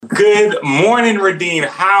Good morning, Redeem.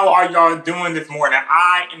 How are y'all doing this morning?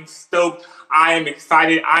 I am stoked. I am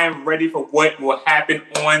excited. I am ready for what will happen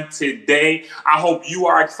on today. I hope you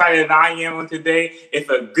are excited as I am on today. It's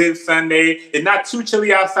a good Sunday. It's not too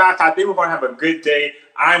chilly outside, so I think we're going to have a good day.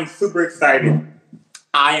 I'm super excited.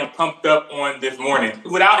 I am pumped up on this morning.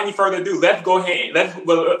 Without any further ado, let's go ahead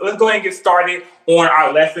and get started on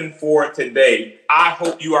our lesson for today. I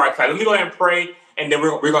hope you are excited. Let me go ahead and pray, and then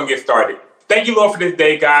we're going to get started. Thank you, Lord, for this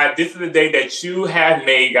day, God. This is the day that you have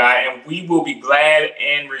made, God, and we will be glad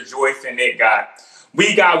and rejoice in it, God.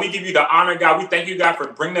 We give you the honor, God. We thank you, God, for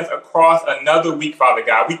bringing us across another week, Father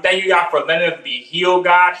God. We thank you, God, for letting us be healed,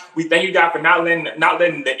 God. We thank you, God, for not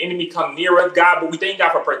letting the enemy come near us, God. But we thank you,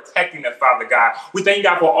 God, for protecting us, Father God. We thank you,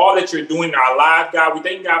 God, for all that you're doing in our lives, God. We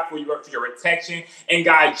thank you, God, for your protection, and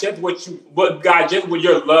God, just with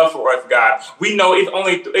your love for us, God. We know it's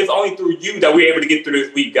only through you that we're able to get through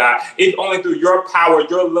this week, God. It's only through your power,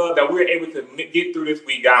 your love, that we're able to get through this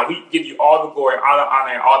week, God. We give you all the glory, all the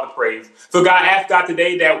honor, and all the praise. So, God, ask God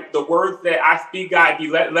today that the words that I speak, God, be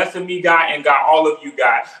less of me, God, and God, all of you,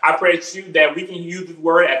 God. I pray that we can use this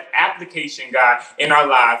word as application, God, in our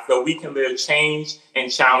lives so we can live change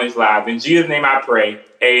and challenge lives. In Jesus' name I pray.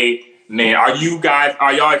 Amen. Are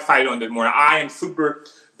y'all excited on this morning? I am super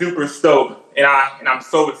duper stoked, and I'm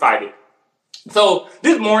so excited. So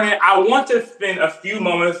this morning, I want to spend a few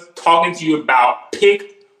moments talking to you about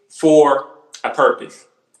pick for a purpose.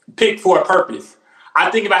 Pick for a purpose. I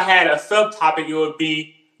think if I had a subtopic, it would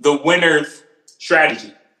be the winner's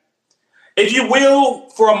strategy. If you will,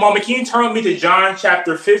 for a moment, can you turn with me to John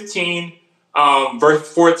chapter 15, verse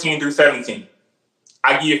 14 through 17?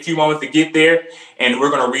 I'll give you a few moments to get there, and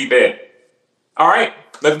we're going to read that. All right,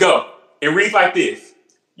 let's go. It reads like this.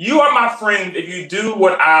 You are my friends if you do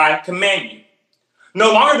what I command you.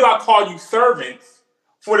 No longer do I call you servants,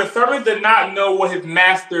 for the servant does not know what his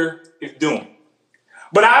master is doing.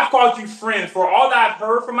 But I've called you friends, for all that I've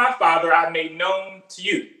heard from my Father I've made known to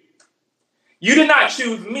you. You did not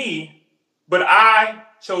choose me, but I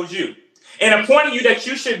chose you, and appointed you that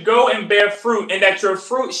you should go and bear fruit, and that your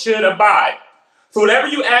fruit should abide. So whatever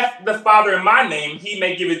you ask the Father in my name, he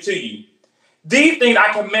may give it to you. These things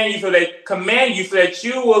I command you so that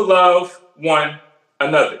you will love one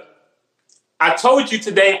another. I told you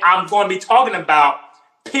today I'm going to be talking about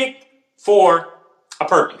pick for a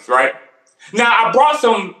purpose, right? Now, I brought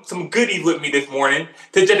some goodies with me this morning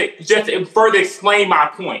to just further explain my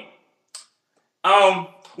point.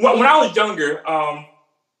 When I was younger, I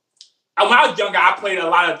played a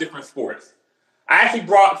lot of different sports. I actually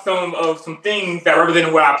brought some things that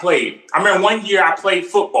represented what I played. I remember one year I played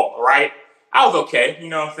football, right? I was okay, you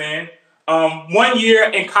know what I'm saying? One year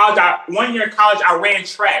in college, I ran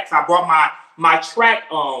track. So I brought my track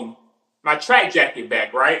jacket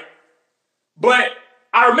back, right? But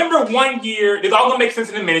I remember one year, it's all going to make sense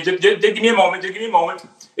in a minute. Just give me a moment.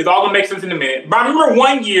 It's all going to make sense in a minute. But I remember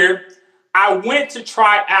one year, I went to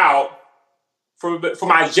try out for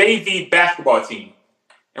my JV basketball team.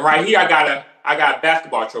 And right here, I got a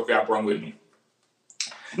basketball trophy I brought with me.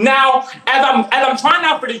 Now, as I'm trying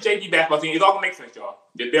out for this JV basketball team, it's all going to make sense, y'all.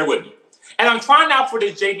 Just bear with me. As I'm trying out for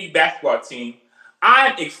this JV basketball team,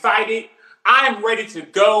 I'm excited. I'm ready to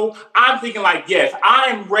go. I'm thinking like, yes,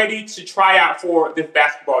 I'm ready to try out for this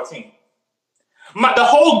basketball team. The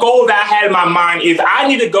whole goal that I had in my mind is I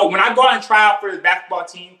need to go, when I go out and try out for this basketball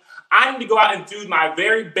team, I need to go out and do my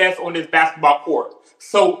very best on this basketball court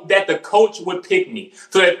so that the coach would pick me,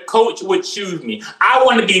 so that the coach would choose me. I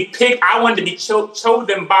wanted to be picked. I wanted to be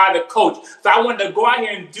chosen by the coach. So I wanted to go out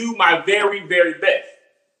here and do my very, very best.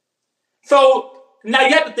 So now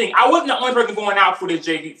you have to think, I wasn't the only person going out for this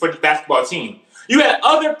basketball team. You had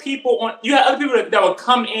other people that would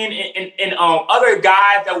come in and other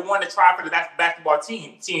guys that want to try for the basketball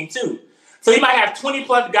team too. So you might have 20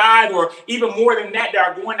 plus guys or even more than that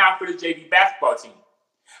are going out for the JV basketball team.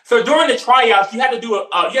 So during the tryouts, you had to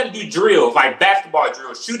do drills like basketball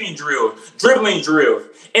drills, shooting drills, dribbling drills,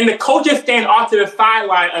 and the coaches stand off to the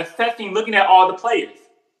sideline assessing, looking at all the players.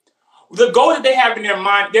 The goal that they have in their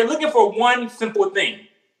mind, they're looking for one simple thing.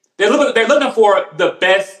 They're looking for the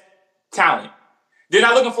best talent. They're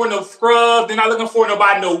not looking for no scrubs. They're not looking for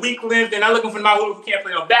no weaklings. They're not looking for nobody who can't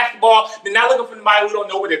play no basketball. They're not looking for nobody who don't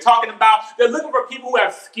know what they're talking about. They're looking for people who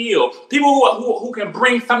have skill, people who can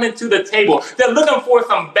bring something to the table. They're looking for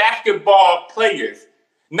some basketball players.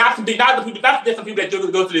 Not just some people that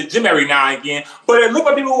just go to the gym every now and again, but they're looking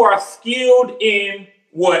for people who are skilled in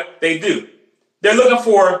what they do. They're looking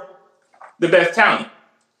for the best talent.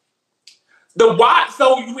 So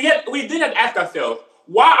we did have to ask ourselves,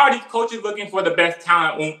 why are these coaches looking for the best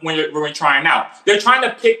talent when we're trying out? They're trying to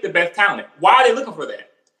pick the best talent. Why are they looking for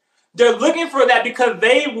that? They're looking for that because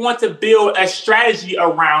they want to build a strategy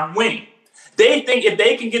around winning. They think if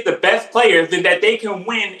they can get the best players, then that they can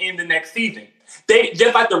win in the next season. They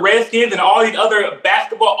just like the Redskins and all these other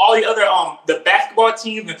basketball, the basketball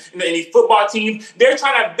teams and these football teams. They're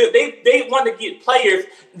trying to build, they want to get players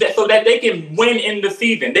so that they can win in the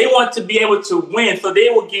season. They want to be able to win, so they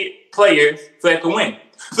will get players so they can win.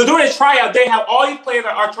 So during the tryout, they have all these players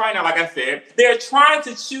that are trying out. Like I said, they're trying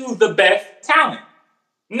to choose the best talent.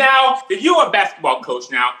 Now, if you're a basketball coach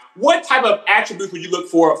now, what type of attributes would you look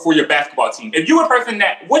for your basketball team? If you were a person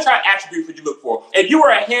what type of attributes would you look for? If you were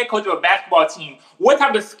a head coach of a basketball team, what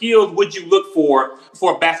type of skills would you look for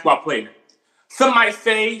a basketball player? Some might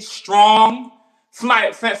say strong.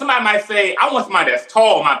 Somebody might say, I want somebody that's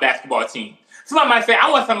tall on my basketball team. Somebody might say, I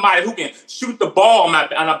want somebody who can shoot the ball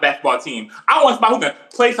on a basketball team. I want somebody who can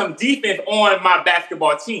play some defense on my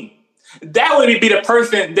basketball team. That would be the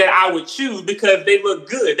person that I would choose because they look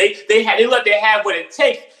good. They have what it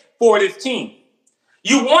takes for this team.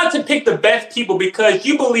 You want to pick the best people because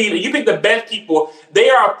you believe that you pick the best people, they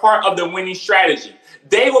are a part of the winning strategy.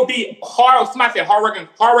 They will be hard. Somebody said hard working,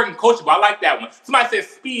 coachable. I like that one. Somebody said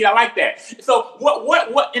speed. I like that. So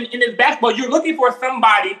what in this basketball, you're looking for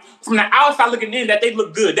somebody from the outside looking in that they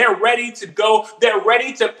look good. They're ready to go. They're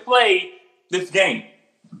ready to play this game.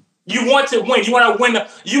 You want to win. You want to win.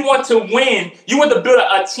 You want to win. You want to build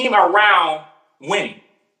a team around winning.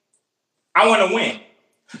 I want to win.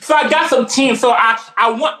 So I got some teams. So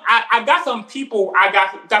I got some people. I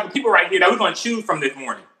got some people right here that we're going to choose from this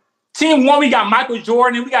morning. Team 1, we got Michael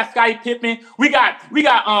Jordan. We got Scottie Pippen. We got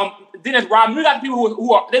Dennis Rodman. We got people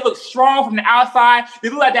who they look strong from the outside. They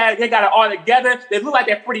look like that they got it all together. They look like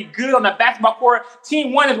they're pretty good on the basketball court.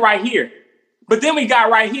 Team 1 is right here. But then we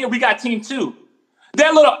got right here, we got Team 2. They're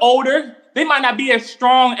a little older. They might not be as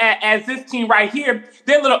strong as this team right here.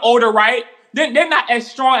 They're a little older, right? They're not as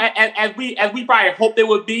strong as we probably hope they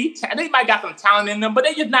would be. They might got some talent in them, but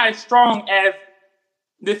they're just not as strong as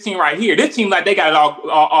this team right here. This team, like, they got it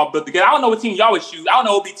all built together. I don't know what team y'all would choose. I don't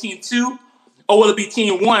know if it would be Team 2 or will it be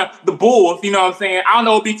Team 1, the Bulls, you know what I'm saying? I don't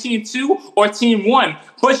know if it would be Team 2 or Team 1.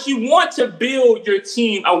 But you want to build your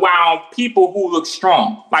team around people who look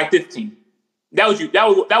strong, like this team. That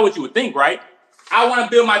what you would think, right? I want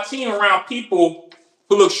to build my team around people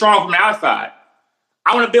who look strong from the outside.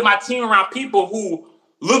 I want to build my team around people who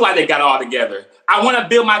look like they got it all together. I want to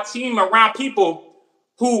build my team around people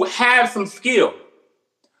who have some skill.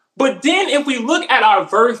 But then if we look at our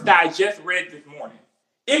verse that I just read this morning,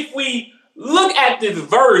 if we look at this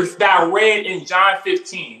verse that I read in John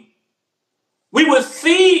 15, we will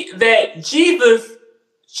see that Jesus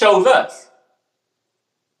chose us.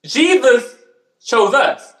 Jesus chose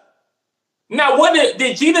us. Now,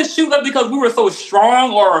 did Jesus choose us because we were so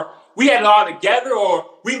strong, or we had it all together, or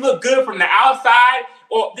we looked good from the outside,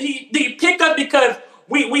 or did he pick us because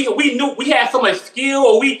we knew we had so much skill,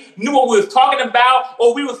 or we knew what we was talking about,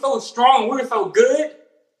 or we were so strong, and we were so good?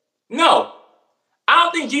 No, I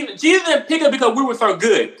don't think Jesus didn't pick us because we were so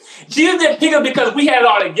good. Jesus didn't pick us because we had it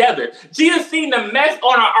all together. Jesus seen the mess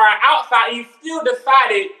on our outside, and he still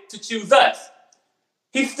decided to choose us.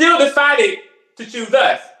 He still decided to choose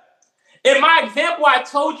us. In my example, I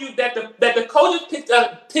told you that the coaches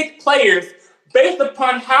picked players based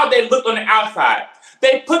upon how they looked on the outside.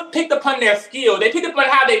 They picked upon their skill. They picked upon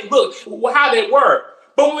how they looked, how they were.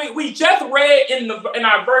 But we just read in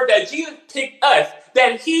our verse that Jesus picked us,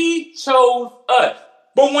 that he chose us.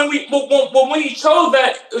 But when he chose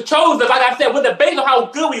us, like I said, was it based on how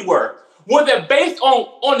good we were? Was it based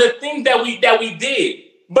on the things that we did?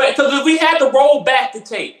 But because if we had to roll back the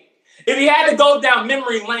tape, if we had to go down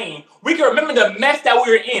memory lane, we can remember the mess that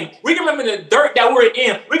we were in. We can remember the dirt that we were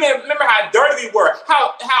in. We can remember how dirty we were,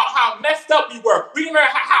 how messed up we were. We can remember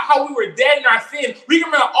how we were dead in our sin. We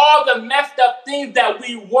can remember all the messed up things that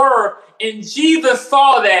we were. And Jesus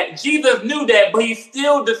saw that. Jesus knew that, but he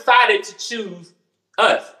still decided to choose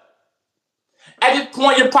us. At this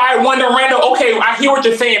point, you're probably wondering, Randall, okay, I hear what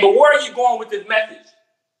you're saying, but where are you going with this message?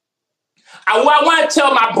 I want to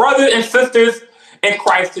tell my brothers and sisters in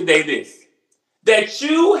Christ today this, that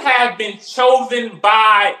you have been chosen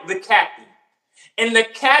by the captain. And the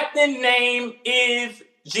captain name is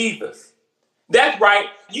Jesus. That's right.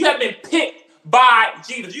 You have been picked by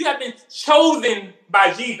Jesus. You have been chosen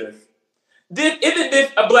by Jesus. Isn't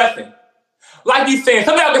this a blessing? Like he's saying,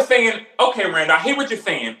 some of y'all are saying, okay, Randall, I hear what you're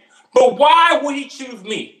saying, but why would he choose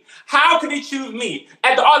me? How could he choose me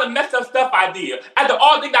after all the messed up stuff I did, after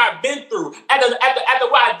all the things I've been through, after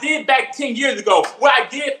what I did back 10 years ago, what I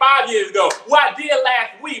did 5 years ago, what I did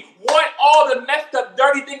last week, what all the messed up,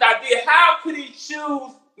 dirty things I did? How could he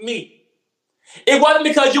choose me? It wasn't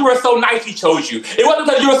because you were so nice he chose you. It wasn't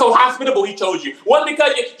because you were so hospitable he chose you. It wasn't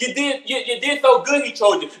because you did so good he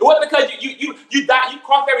chose you. It wasn't because you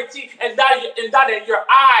crossed every T and dotted your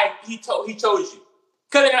I he chose you.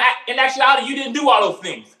 Because in actuality you didn't do all those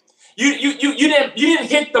things. You didn't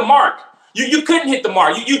hit the mark. You couldn't hit the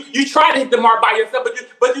mark. You tried to hit the mark by yourself,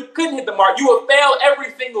 but you couldn't hit the mark. You will fail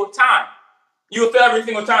every single time. You will fail every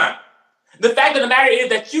single time. The fact of the matter is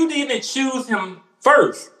that you didn't even choose him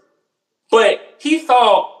first. But he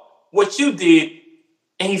saw what you did,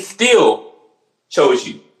 and he still chose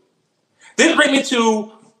you. This brings me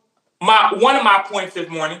to one of my points this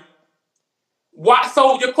morning.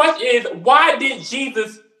 So your question is, why did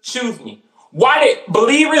Jesus choose me? Why did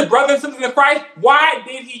believers, brothers and sisters in Christ, why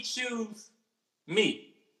did he choose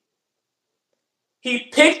me? He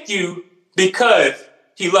picked you because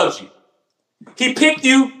he loves you. He picked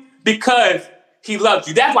you because he loves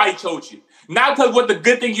you. That's why he chose you. Not because what the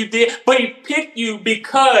good thing you did, but he picked you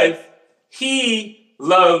because he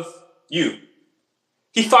loves you.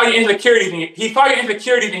 He saw your insecurities and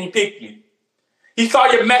he picked you. He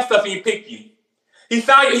saw your mess up and he picked you. He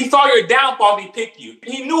saw your downfall and he picked you.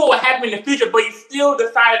 He knew what would happen in the future, but he still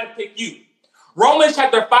decided to pick you. Romans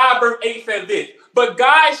chapter 5 verse 8 says this, but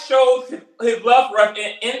God shows his love for us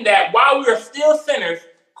in that while we were still sinners,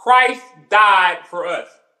 Christ died for us.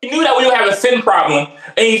 He knew that we would have a sin problem,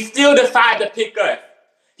 and he still decided to pick us.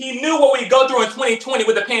 He knew what we'd go through in 2020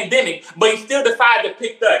 with the pandemic, but he still decided to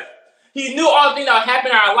pick us. He knew all the things that would happen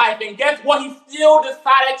in our life, and guess what? He still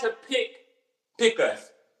decided to pick us.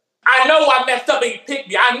 I know I messed up, but he picked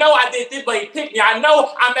me. I know I did this, but he picked me. I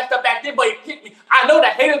know I messed up back then, but he picked me. I know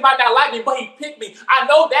that haters might not like me, but he picked me. I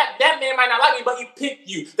know that man might not like me, but he picked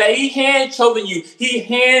you. That he hand-chosen you. He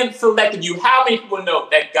hand-selected you. How many people know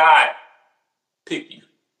that God picked you?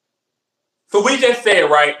 So we just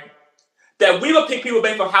said, right, that we will pick people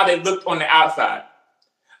based on how they looked on the outside.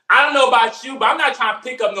 I don't know about you, but I'm not trying to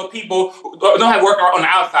pick up no people who don't have work on the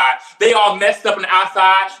outside. They all messed up on the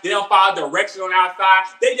outside. They don't follow direction on the outside.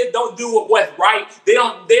 They just don't do what's right. They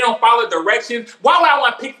don't follow directions. Why would I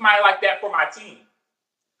want to pick somebody like that for my team?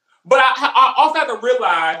 But I also have to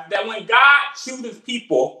realize that when God chooses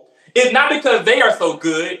people, it's not because they are so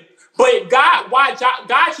good, but God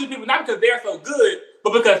chooses people not because they're so good,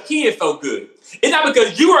 but because he is so good. It's not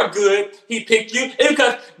because you are good, he picked you. It's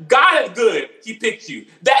because God is good, he picked you.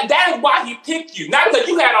 That is why he picked you. Not because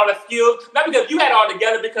you had all the skills, not because you had it all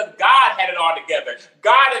together, because God had it all together.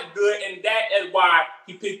 God is good, and that is why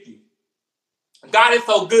he picked you. God is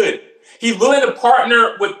so good. He's willing to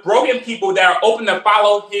partner with broken people that are open to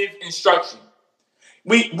follow his instruction.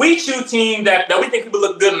 We choose teams that we think people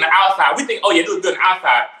look good on the outside. We think, oh yeah, they look good on the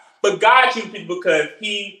outside. But God chooses people because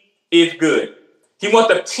he is good. He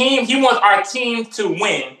wants our team to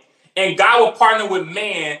win, and God will partner with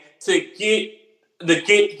man to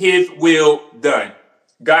get his will done.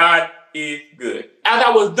 God is good. As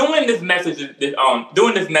I was doing this message,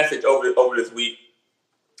 over this week,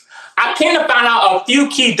 I came to find out a few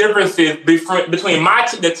key differences between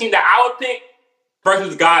the team that I would pick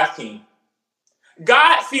versus God's team.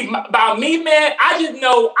 God, see, about me, man,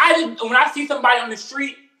 when I see somebody on the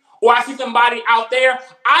street or I see somebody out there,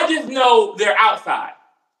 I just know they're outside.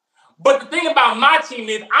 But the thing about my team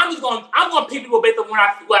is I'm gonna pick people based on what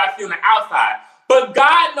I see on the outside. But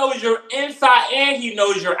God knows your inside and he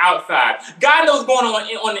knows your outside. God knows what's going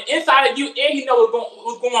on the inside of you, and he knows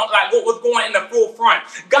what's going on in the full front.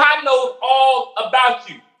 God knows all about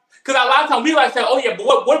you. Because a lot of times we like to say, oh yeah, but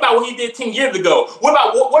what about what he did 10 years ago? What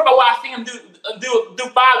about what I see him do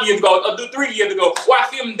 5 years ago, or do 3 years ago, or I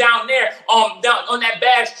see him down there down on that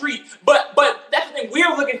bad street. But that's the thing,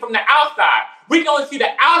 we're looking from the outside. We can only see the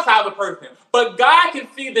outside of a person, but God can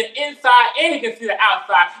see the inside and he can see the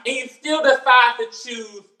outside, and he still decides to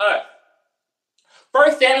choose us.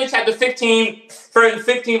 1 Samuel chapter 16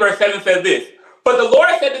 verse 7 says this, but the Lord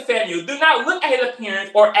said to Samuel, do not look at his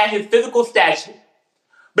appearance or at his physical stature,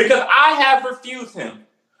 because I have refused him.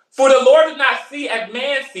 For the Lord does not see as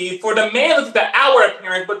man sees, for the man looks at the outward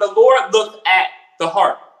appearance, but the Lord looks at the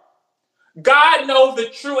heart. God knows the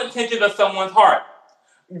true intentions of someone's heart.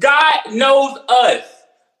 God knows us.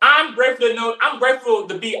 I'm grateful to know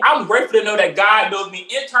that God knows me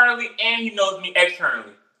internally and he knows me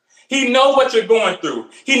externally. He knows what you're going through.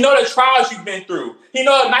 He knows the trials you've been through. He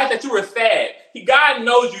knows the nights that you were sad. God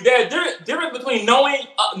knows you. There's a difference between knowing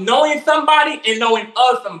somebody and knowing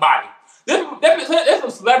of somebody. There's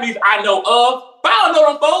some celebrities I know of, but I don't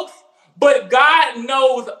know them folks. But God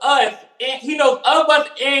knows us, and he knows of us,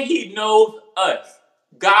 and he knows us.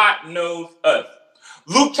 God knows us.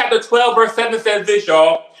 Luke chapter 12, verse 7 says this,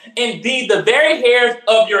 y'all. Indeed, the very hairs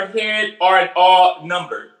of your head are all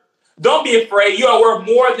numbered. Don't be afraid. You are worth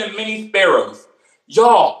more than many sparrows.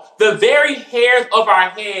 Y'all, the very hairs of our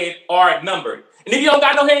head are numbered. And if you don't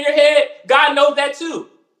got no hair in your head, God knows that too.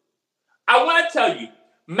 I want to tell you,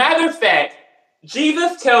 matter of fact,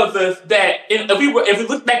 Jesus tells us that if we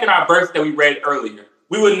look back in our verse that we read earlier,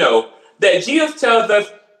 we would know that Jesus tells us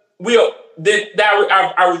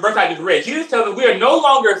our verse I just read. Jesus tells us we are no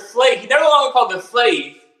longer slaves. He no longer calls us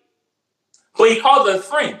slaves, but he calls us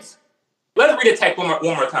friends. Let's read the text one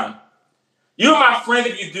more time. You are my friends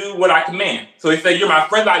if you do what I command. So he said, "You're my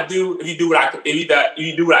friends if you do what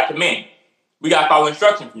I command." We got to follow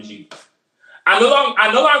instructions from Jesus. I no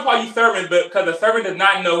longer call you servants, but because the servant does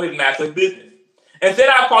not know his master's business. Instead,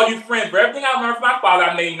 I call you friends. For everything I learned from my Father,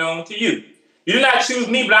 I made known to you. You did not choose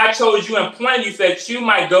me, but I chose you and appointed you so that you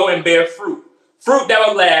might go and bear fruit. Fruit that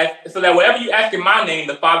will last, so that whatever you ask in my name,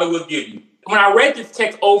 the Father will give you. When I read this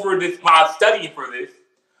text over this, while I was studying for this,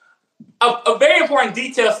 a very important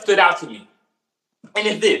detail stood out to me. And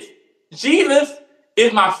it's this. Jesus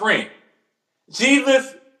is my friend.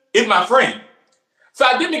 Jesus is my friend. So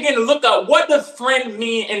I did begin to look up, what does friend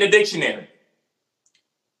mean in the dictionary?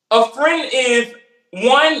 A friend is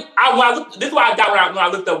one, this is what I got when I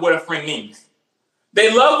looked up what a friend means. They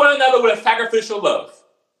love one another with a sacrificial love.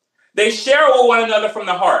 They share with one another from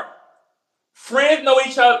the heart. Friends know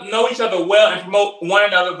each other well and promote one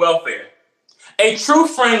another's welfare. A true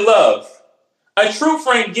friend loves. A true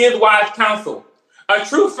friend gives wise counsel. A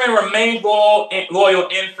true friend remains loyal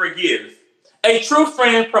and forgives. A true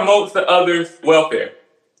friend promotes the other's welfare.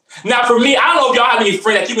 Now, for me, I don't know if y'all have any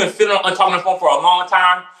friends that you can sit on talking on the phone for a long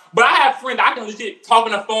time, but I have friends that I can legit talk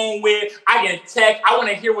on the phone with. I can text. I want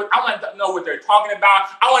to know what they're talking about.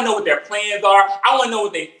 I want to know what their plans are. I want to know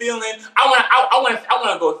what they're feeling. I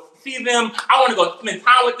want to go see them. I want to go spend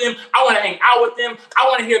time with them. I want to hang out with them. I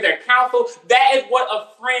want to hear their counsel. That is what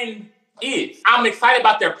a friend is. I'm excited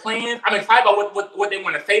about their plans. I'm excited about what they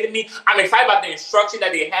want to say to me. I'm excited about the instruction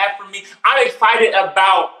that they have for me. I'm excited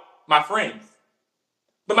about my friends.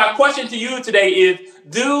 But my question to you today is,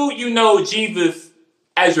 do you know Jesus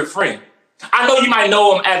as your friend? I know you might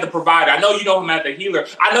know him as a provider. I know you know him as a healer.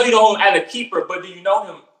 I know you know him as a keeper, but do you know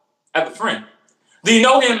him as a friend? Do you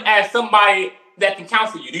know him as somebody that can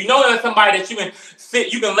counsel you? Do you know him as somebody that you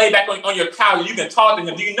can lay back on your couch, you can talk to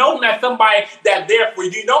him? Do you know him as somebody that's there for you?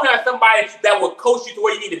 Do you know him as somebody that will coach you to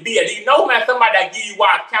where you need to be at? Do you know him as somebody that gives you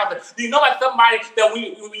wise counsel? Do you know him as somebody that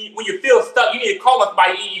when you feel stuck, you need to call on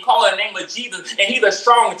somebody, you call on the name of Jesus, and he's a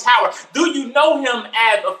strong tower? Do you know him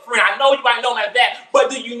as a friend? I know you might know him as that, but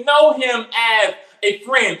do you know him as a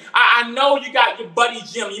friend? I know you got your buddy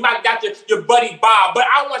Jim, you might got your buddy Bob, but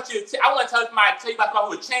I want to tell you about somebody who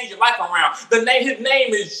will change your life around. His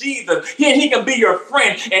name is Jesus. He can be your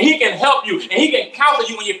friend, and he can help you, and he can counsel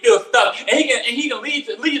you when you feel stuck, and he can lead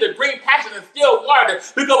you to green pastures and still water,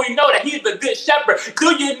 because we know that he's the good shepherd.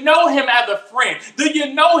 Do you know him as a friend? Do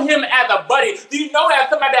you know him as a buddy? Do you know that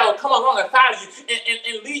somebody that will come alongside of you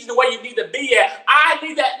and lead you to where you need to be at? I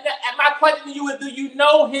need that. My question to you is, do you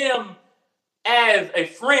know him as a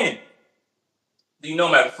friend? Do you know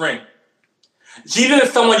him as a friend? Jesus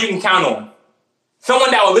is someone you can count on.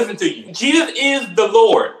 Someone that will listen to you. Jesus is the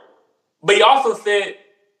Lord. But he also said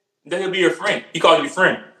that he'll be your friend. He called you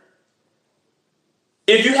friend.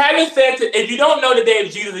 If you don't know today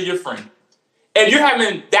if Jesus is your friend, if you're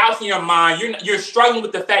having doubts in your mind, you're struggling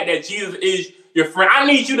with the fact that Jesus is your friend, I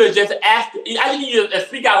need you to just I need you to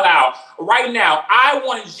speak out loud right now. I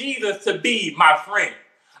want Jesus to be my friend.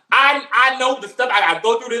 I know the stuff I got to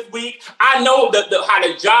go through this week. I know how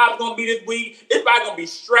the job's going to be this week. It's probably going to be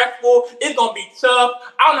stressful. It's going to be tough.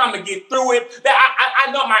 I don't know how I'm going to get through it.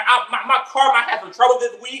 I know my car might have some trouble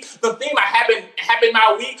this week. Some things might happen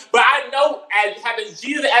my week. But I know, as having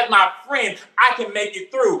Jesus as my friend, I can make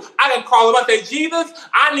it through. I can call him up and say, Jesus,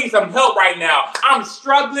 I need some help right now. I'm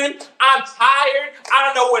struggling. I'm tired. I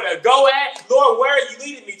don't know where to go at. Lord, where are you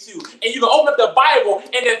leading me to? And you can open up the Bible,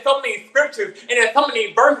 and there's so many scriptures, and there's so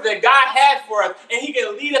many verses that God has for us, and he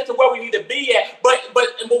can lead us to where we need to be at. But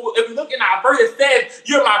if we look in our verse, it says,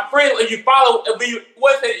 "You're my friend if you follow."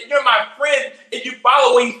 You're my friend if you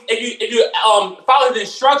follow. If you follow his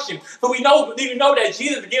instruction. So we know. Do you know that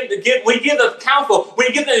Jesus when he gives us counsel, when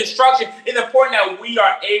he gives us instruction, it's important that we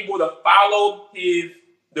are able to follow his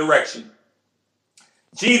direction.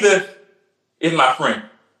 Jesus is my friend.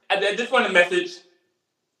 I just want to message.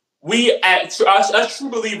 We as true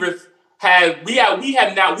believers.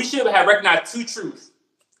 We should have recognized two truths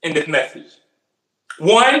in this message.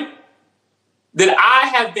 One, that I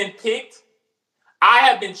have been picked, I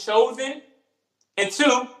have been chosen, and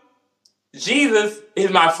two, Jesus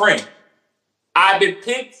is my friend. I've been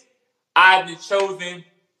picked, I've been chosen,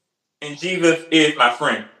 and Jesus is my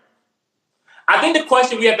friend. I think the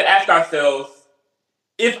question we have to ask ourselves,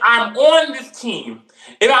 if I'm on this team,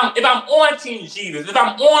 if I'm on Team Jesus, if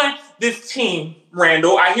I'm on this team,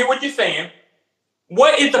 Randall, I hear what you're saying.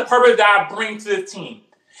 What is the purpose that I bring to this team?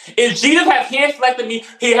 If Jesus has hand selected me,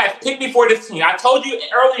 he has picked me for this team. I told you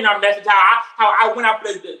earlier in our message how I went out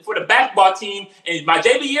for the basketball team in my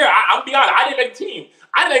JV year. I'll be honest, I didn't make the team.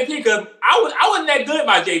 I didn't make the team because I wasn't that good in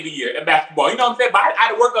my JV year in basketball. You know what I'm saying? But I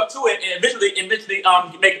had to work up to it and eventually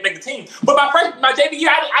make the team. But my JV year,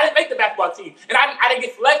 I didn't make the basketball team, and I didn't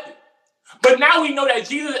get selected. But now we know that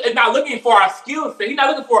Jesus is not looking for our skill set. He's not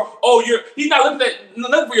looking for he's not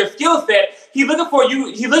looking for your skill set. He's looking for you.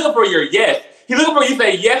 He's looking for your yes. He's looking for you to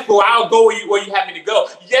say, yes, Lord, I'll go where you have me to go.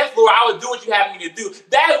 Yes, Lord, I will do what you have me to do.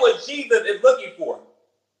 That is what Jesus is looking for.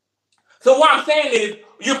 So what I'm saying is,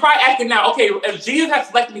 you're probably asking now, okay, if Jesus has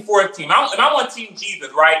selected me for his team, and I'm on Team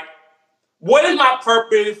Jesus, right? What is my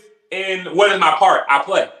purpose and what is my part I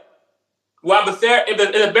play? Well, it's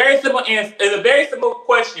a very simple answer. It's a very simple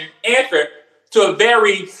question, answer to a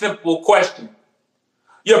very simple question.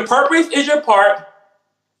 Your purpose is your part,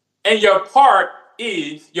 and your part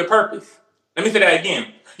is your purpose. Let me say that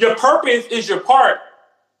again. Your purpose is your part,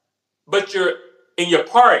 but your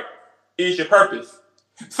part is your purpose.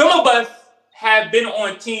 Some of us have been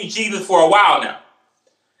on Team Jesus for a while now.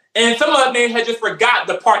 And some of us may have just forgot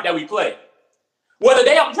the part that we play. Well,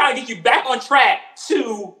 today I'm trying to get you back on track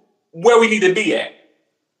to where we need to be at.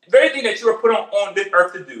 The very thing that you were put on this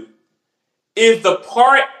earth to do is the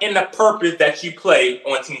part and the purpose that you play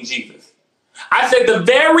on Team Jesus. I said the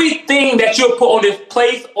very thing that you're put on this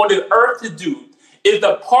place, on this earth to do is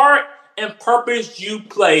the part and purpose you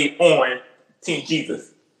play on Team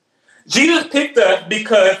Jesus. Jesus picked us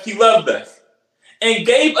because he loved us and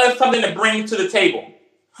gave us something to bring to the table.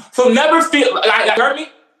 So never feel, like heard me?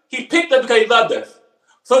 He picked us because he loved us.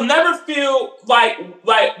 So never feel like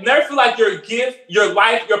your gift, your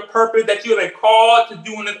life, your purpose that you have been called to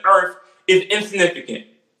do on this earth is insignificant.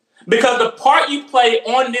 Because the part you play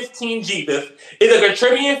on this Team Jesus is a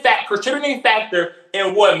contributing factor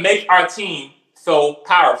in what makes our team so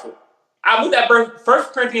powerful. I looked at 1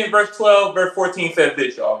 Corinthians verse 12, verse 14 says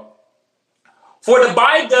this, y'all. For the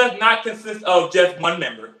body does not consist of just one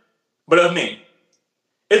member, but of many.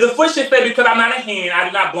 If the foot should say, because I'm not a hand, I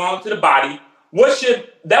do not belong to the body,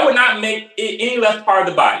 that would not make it any less part of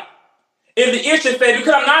the body. If the ear should say,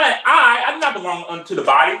 because I'm not an eye, I do not belong unto the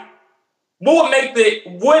body, that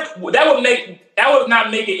would not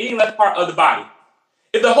make it any less part of the body.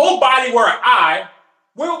 If the whole body were an eye,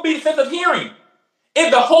 where would be the sense of hearing? If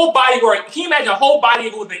the whole body can you imagine a whole body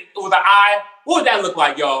if it was an eye? What would that look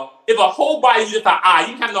like, y'all? If a whole body is just an eye,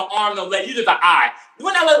 you have no arm, no leg, you're just an eye.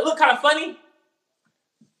 Wouldn't that look kind of funny?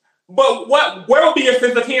 But where would be your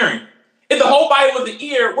sense of hearing? If the whole body was the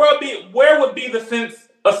ear, where would be the sense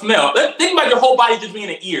of smell? Think about your whole body just being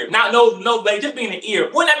an ear. Not no leg, just being an ear.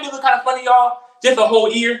 Wouldn't that be look kind of funny, y'all? Just a whole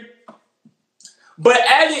ear? But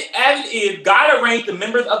as it is, God arranged the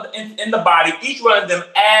members in the body, each one of them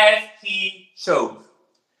as he chose.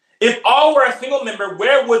 If all were a single member,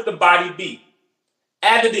 where would the body be?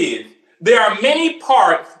 As it is, there are many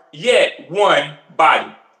parts, yet one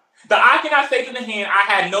body. The eye cannot say to the hand,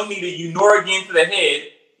 I had no need of you, nor again to the head,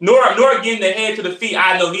 nor again the head to the feet,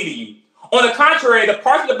 I had no need of you. On the contrary, the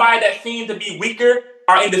parts of the body that seem to be weaker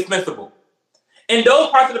are indispensable. And those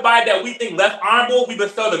parts of the body that we think less honorable, we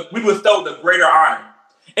bestow the greater honor.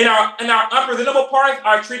 And our unpresentable parts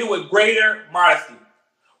are treated with greater modesty,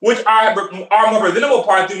 which our more presentable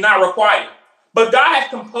parts do not require. But God has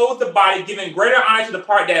composed the body, giving greater honor to the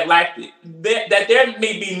part that lacked it, that there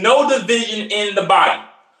may be no division in the body,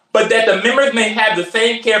 but that the members may have the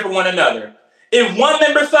same care for one another. If one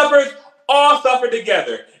member suffers, all suffer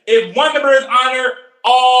together. If one member is honored,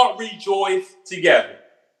 all rejoice together.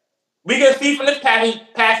 We can see from this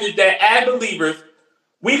passage that as believers,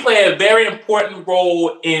 we play a very important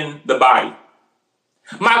role in the body.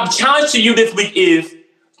 My challenge to you this week is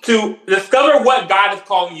to discover what God is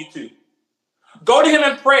calling you to. Go to him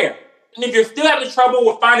in prayer. And if you're still having trouble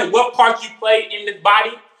with finding what part you play in this body,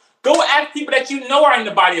 go ask people that you know are in the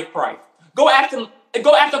body of Christ. Go ask them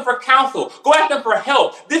for counsel. Go ask them for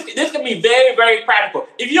help. This can be very, very practical.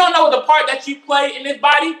 If you don't know the part that you play in this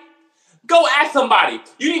body, go ask somebody.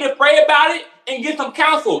 You need to pray about it and get some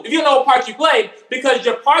counsel if you don't know what part you play, because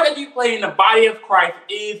your part that you play in the body of Christ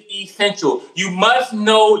is essential. You must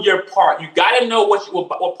know your part. You got to know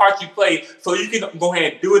what part you play so you can go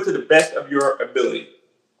ahead and do it to the best of your ability.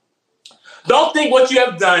 Don't think what you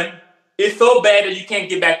have done is so bad that you can't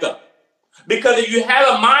get back up. Because if you have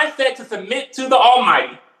a mindset to submit to the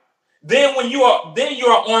Almighty, then you are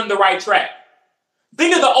on the right track.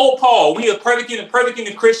 Think of the old Paul when he was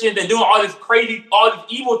persecuting Christians and doing all these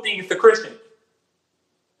evil things to Christians.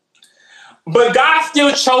 But God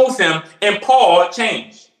still chose him, and Paul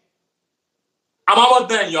changed. I'm almost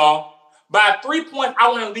done, y'all. But I have 3 points I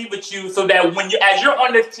want to leave with you so that as you're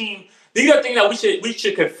on this team, these are things that we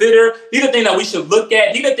should consider. These are things that we should look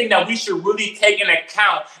at. These are things that we should really take into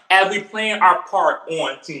account as we plan our part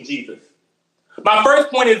on Team Jesus. My first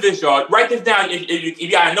point is this, y'all. Write this down if you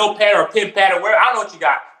got a notepad or a pen pad or whatever. I don't know what you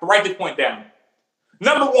got, but write this point down.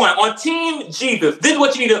 Number one, on Team Jesus, this is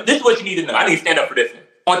what you need to know. I need to stand up for this one.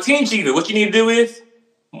 On Team Jesus, what you need to do is,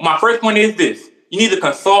 my first point is this. You need to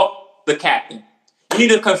consult the captain. You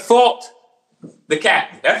need to consult the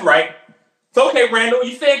captain. That's right. So, okay, Randall,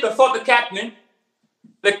 you said consult the captain.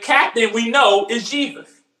 The captain we know is Jesus.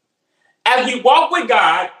 As we walk with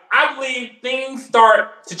God, I believe things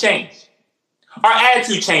start to change. Our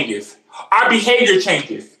attitude changes. Our behavior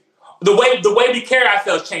changes. The way we carry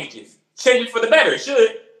ourselves changes. Changes for the better. It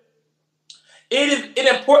should. It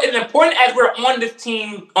is important as we're on this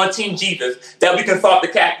team, on Team Jesus, that we consult the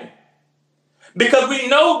captain. Because we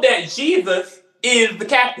know that Jesus is the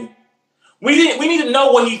captain. We need to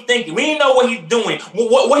know what he's thinking. We need to know what he's doing,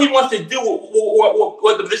 what he wants to do,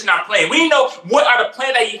 what the position I'm playing. We need to know what are the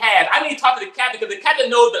plans that he has. I need to talk to the captain because the captain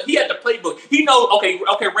knows that he has the playbook. He knows, okay,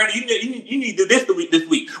 Randall, you need to do this this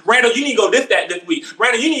week. Randall, you need to go this week.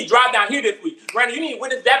 Randall, you need to drive down here this week. Randall, you need to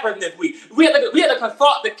witness that person this week. We have to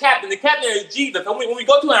consult the captain. The captain is Jesus. And when we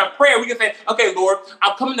go to him in prayer, we can say, okay, Lord,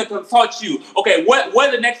 I'm coming to consult you. Okay, what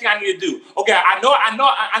is the next thing I need to do? Okay, I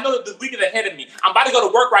know that this week is ahead of me. I'm about to go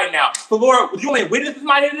to work right now. So Lord, do you want me to witness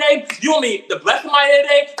somebody today? Do you want me to bless somebody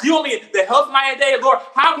today? Do you want me to help somebody today? Lord,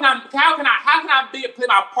 how can I play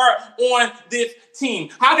my part on this team?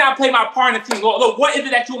 How can I play my part in the team? Lord, what is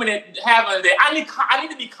it that you want me to have on the day? I need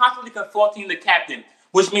to be constantly consulting the captain,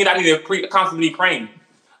 which means I need to constantly be praying.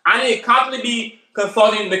 I need to constantly be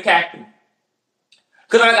consulting the captain.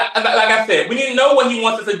 Because like I said, we need to know what he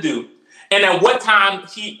wants us to do and at what time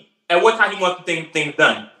he wants things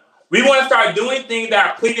done. We want to start doing things that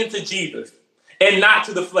are pleasing to Jesus and not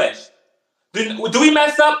to the flesh. Do we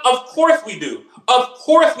mess up? Of course we do. Of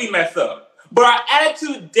course we mess up. But our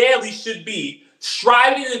attitude daily should be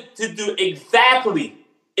striving to do exactly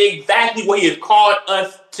what he has called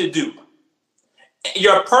us to do.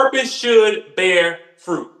 Your purpose should bear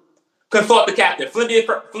fruit. Consult the captain.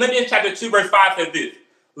 Philippians chapter 2 verse 5 says this.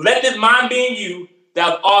 Let this mind be in you that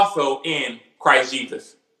was also in Christ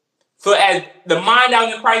Jesus. So as the mind that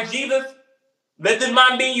was in Christ Jesus, let this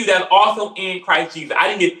mind be in you that's also in Christ Jesus.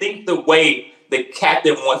 I need to think the way the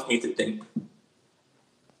captain wants me to think.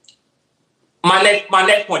 My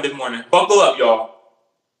next point this morning, buckle up, y'all.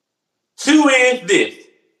 2 is this.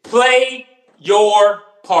 Play your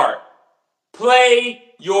part.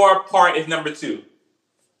 Play your part is number 2.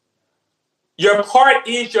 Your part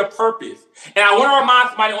is your purpose. And I want to remind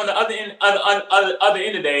somebody on the other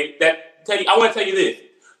end of the day I want to tell you this.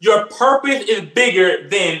 Your purpose is bigger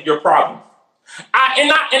than your problems.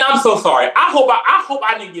 And I'm so sorry. I hope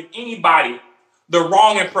I didn't give anybody the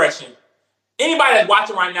wrong impression. Anybody that's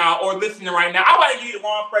watching right now or listening right now, I want to give you the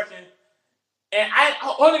wrong impression. And I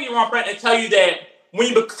want to give you the wrong impression and tell you that when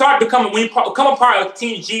you become a part of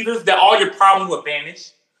Team Jesus, that all your problems will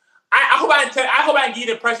vanish. I hope I didn't give you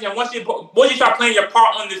the impression that once you start playing your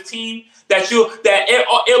part on this team, that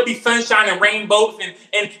it'll be sunshine and rainbows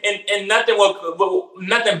and nothing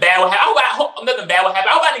bad will happen. I hope nothing bad will happen.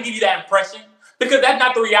 I hope I didn't give you that impression because that's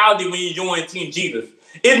not the reality when you join Team Jesus.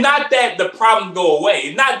 It's not that the problems go away.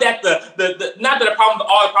 It's not that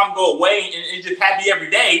all the problems go away and it's just happy every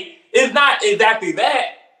day. It's not exactly that.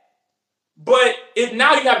 But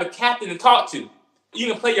now you have a captain to talk to. You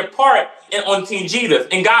can play your part on Team Jesus,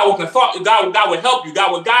 and God will consult you. God will help you.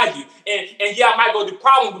 God will guide you. And yeah, I might go through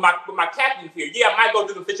problems with my captain is here. Yeah, I might go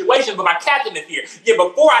through some situations, but my captain is here. Yeah,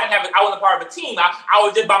 before I wasn't a part of a team. I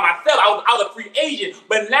was just by myself. I was a free agent.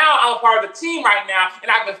 But now I'm a part of a team right now, and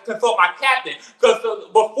I can consult my captain. Because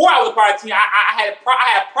before I was a part of a team, I had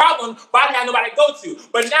problems, but I didn't have nobody to go to.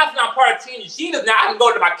 But now since I'm part of Team Jesus, now I can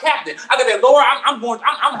go to my captain. I can say, Lord, I'm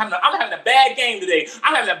having a bad game today.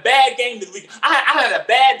 I'm having a bad game this week. I'm having a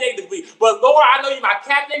bad day this week. But Lord, I know you're my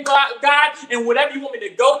captain, God, and whatever you want me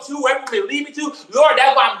to go to, wherever you want me to lead me to, Lord,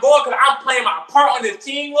 that's why I'm going because I'm playing my part on this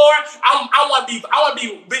team, Lord. I want to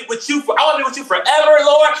be with you forever,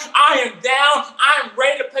 Lord. I am down. I'm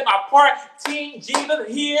ready to play my part. Team Jesus,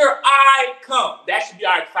 here I come. That should be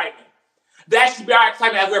our excitement. That should be our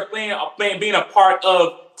excitement as we're being a part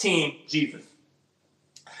of Team Jesus.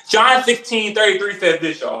 John 16:33 says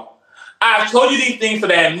this, y'all. I have told you these things so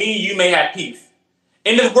that in me you may have peace.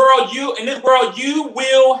 In this world, you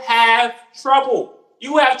will have trouble.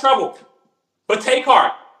 You will have trouble. But take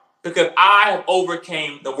heart, because I have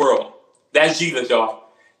overcame the world. That's Jesus, y'all.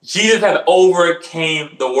 Jesus has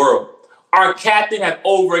overcame the world. Our captain has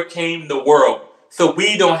overcame the world. So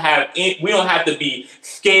we don't have to be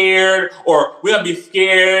scared, or we don't be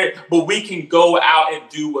scared, but we can go out and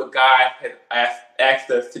do what God has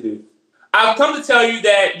asked us to do. I've come to tell you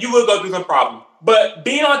that you will go through some problems. But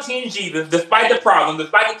being on Team Jesus, despite the problems,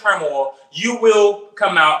 despite the turmoil, you will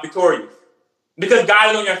come out victorious. Because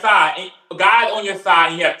God is on your side. And God is on your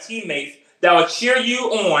side, and you have teammates that will cheer you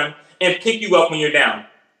on and pick you up when you're down.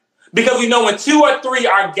 Because we know when 2 or 3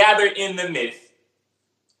 are gathered in the midst,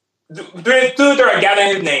 2 or 3 are gathered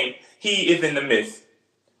in his name, he is in the midst.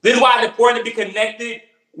 This is why it's important to be connected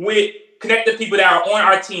people that are on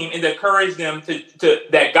our team and to encourage them to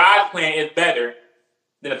that God's plan is better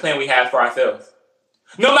than the plan we have for ourselves.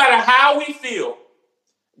 No matter how we feel,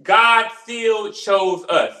 God still chose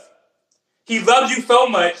us. He loves you so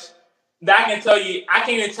much that he loves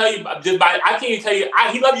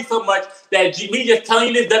you so much that me just telling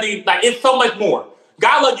you this doesn't, like, it's so much more.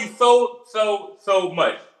 God loves you so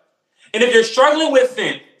much. And if you're struggling with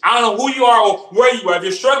sin, I don't know who you are or where you are, if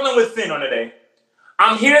you're struggling with sin on the day,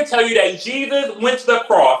 I'm here to tell you that Jesus went to the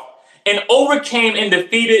cross and overcame and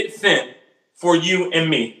defeated sin for you and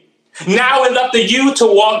me. Now it's up to you to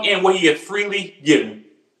walk in what he has freely given.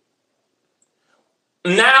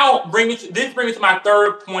 Now, this brings me to my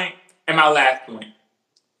third point and my last point.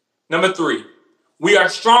 Number 3, we are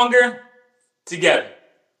stronger together.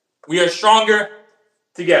 We are stronger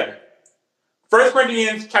together. 1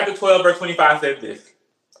 Corinthians chapter 12, verse 25 says this,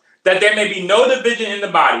 that there may be no division in the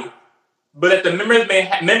body, but that the members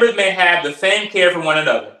may have the same care for one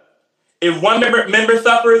another. If one member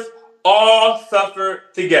suffers, all suffer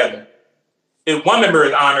together. If one member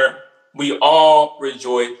is honored, we all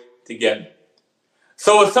rejoice together.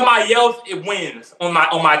 So if somebody else wins on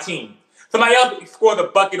my team, somebody else scores a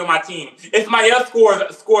bucket on my team, if somebody else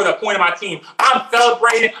scores a point on my team, I'm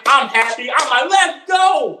celebrating, I'm happy, I'm like, let's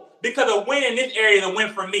go! Because a win in this area is a win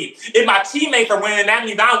for me. If my teammates are winning, that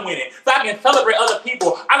means I'm winning. So I can celebrate other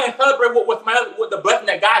people. I can celebrate with the blessing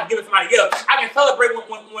that God's given somebody else. I can celebrate when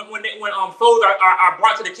souls are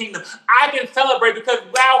brought to the kingdom. I can celebrate because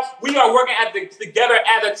now we are working together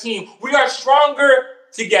as a team. We are stronger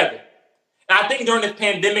together. And I think during this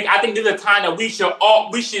pandemic, I think this is a time that we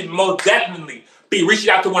should most definitely be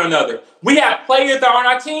reaching out to one another. We have players that are on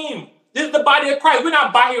our team. This is the body of Christ. We're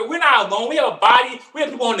not by here. We're not alone. We have a body. We have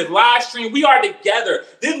people on this live stream. We are together.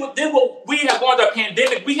 This is what we have gone through a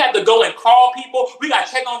pandemic. We had to go and call people. We got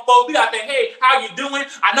to check on folks. We got to say, hey, how you doing?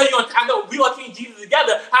 I know we on Team Jesus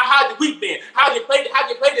together. How's your week been? How'd you play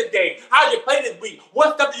this game? How'd you play this week?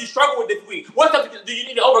 What stuff did you struggle with this week? What stuff do you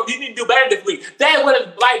need to do better this week? That's what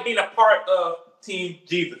it's like being a part of Team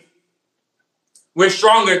Jesus. We're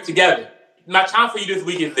stronger together. My challenge for you this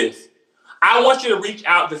week is this. I want you to reach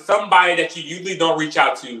out to somebody that you usually don't reach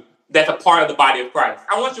out to that's a part of the body of Christ.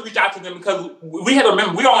 I want you to reach out to them because we have to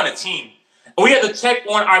remember we are on a team. And we have to check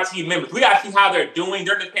on our team members. We got to see how they're doing.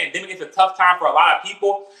 During this pandemic, it's a tough time for a lot of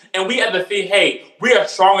people. And we have to see, hey, we are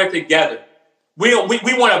stronger together. We want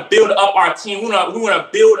to build up our team. We want to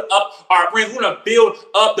build up our friends. We want to build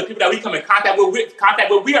up the people that we come in contact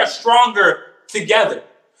with. We are stronger together.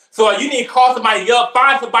 So you need to call somebody up,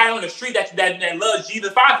 find somebody on the street that loves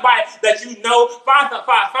Jesus, find somebody that you know, find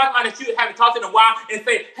somebody that you haven't talked to in a while, and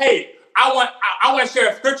say, hey, I want to share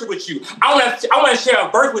a scripture with you. I want to share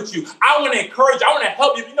a verse with you. I want to encourage you. I want to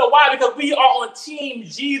help you. You know why? Because we are on Team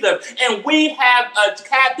Jesus, and we have a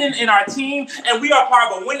captain in our team, and we are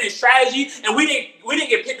part of a winning strategy. And we didn't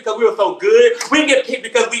get picked because we were so good. We didn't get picked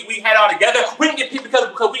because we had it all together. We didn't get picked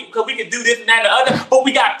because we could do this and that and the other. But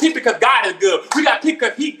we got picked because God is good. We got picked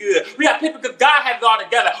because He's good. We got picked because God has it all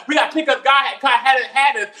together. We got picked because God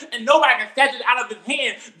had us, and nobody can snatch it out of His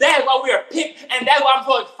hand. That is why we are picked, and that's why I'm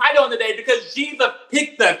so excited on today, because Jesus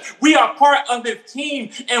picked us. We are part of His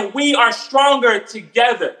team, and we are stronger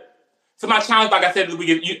together. So my challenge, like I said, is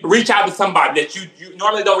you reach out to somebody that you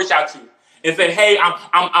normally don't reach out to, and say, hey,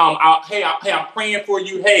 I'm praying for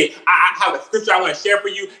you. Hey, I have a scripture I want to share for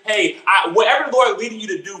you. Hey, whatever the Lord is leading you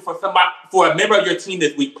to do for a member of your team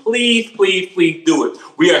this week, please, please, please do it.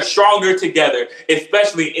 We are stronger together,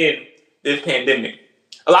 especially in this pandemic.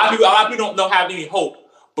 A lot of people don't have any hope,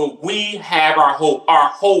 but we have our hope. Our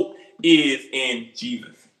hope is in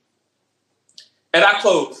Jesus. As I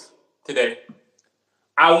close today,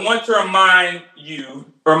 I want to remind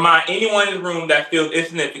anyone in the room that feels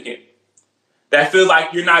insignificant, that feels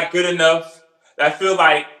like you're not good enough, that feel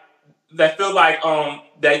like you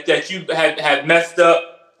have messed up.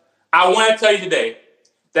 I want to tell you today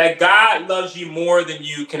that God loves you more than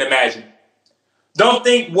you can imagine. Don't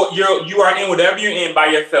think you are in whatever you're in by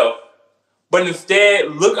yourself, but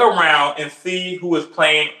instead look around and see who is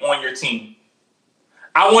playing on your team.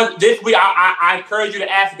 I want this week. I encourage you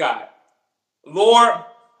to ask God, Lord,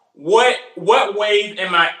 what ways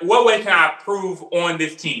can I improve on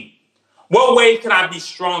this team? What ways can I be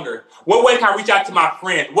stronger? What way can I reach out to my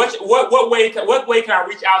friends? What way can I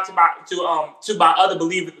reach out to my other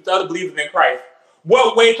believers in Christ?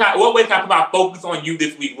 What way can I put my focus on you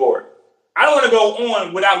this week, Lord? I don't want to go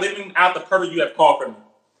on without living out the purpose you have called for me.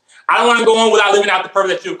 I don't want to go on without living out the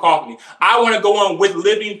purpose that you have called for me. I want to go on with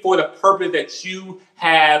living for the purpose that you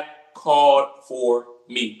have called for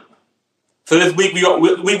me. So this week we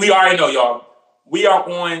already know, y'all. We are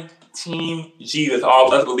on Team Jesus, all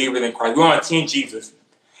of us believers in Christ. We're on Team Jesus.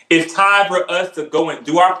 It's time for us to go and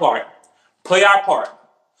do our part, play our part,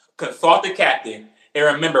 consult the captain,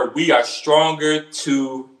 and remember, we are stronger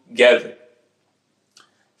together.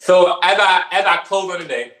 So as I close on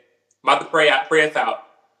today, I'm about to pray us out.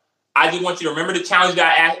 I just want you to remember the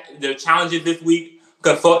challenges this week.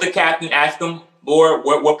 Consult the captain, ask him, Lord,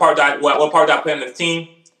 what part do I play on this team?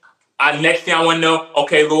 Next thing I want to know,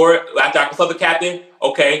 okay, Lord, after I consult the captain,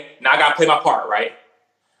 okay, now I got to play my part, right?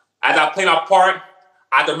 As I play my part,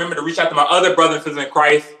 I have to remember to reach out to my other brothers and sisters in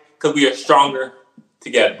Christ because we are stronger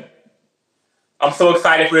together. I'm so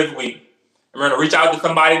excited for this week. I'm going to reach out to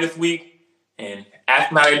somebody this week and ask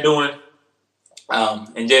them how they're doing,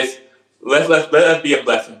 and just let us be a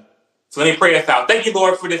blessing. So let me pray us out. Thank you,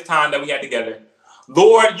 Lord, for this time that we had together.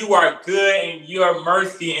 Lord, you are good and your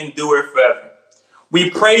mercy endures forever. We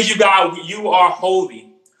praise you, God. You are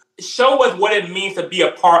holy. Show us what it means to be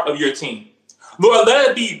a part of your team. Lord, let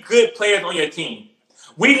us be good players on your team.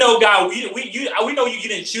 We know, God, we know you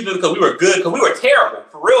didn't choose us because we were good, because we were terrible,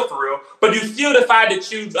 for real. But you still decided to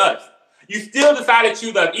choose us. You still decided to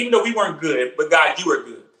choose us, even though we weren't good. But God, you were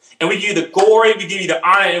good. And we give you the glory, we give you the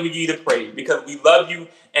honor, and we give you the praise because we love you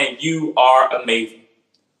and you are amazing.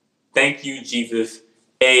 Thank you, Jesus.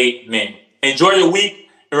 Amen. Enjoy your week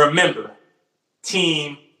and remember,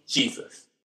 Team Jesus.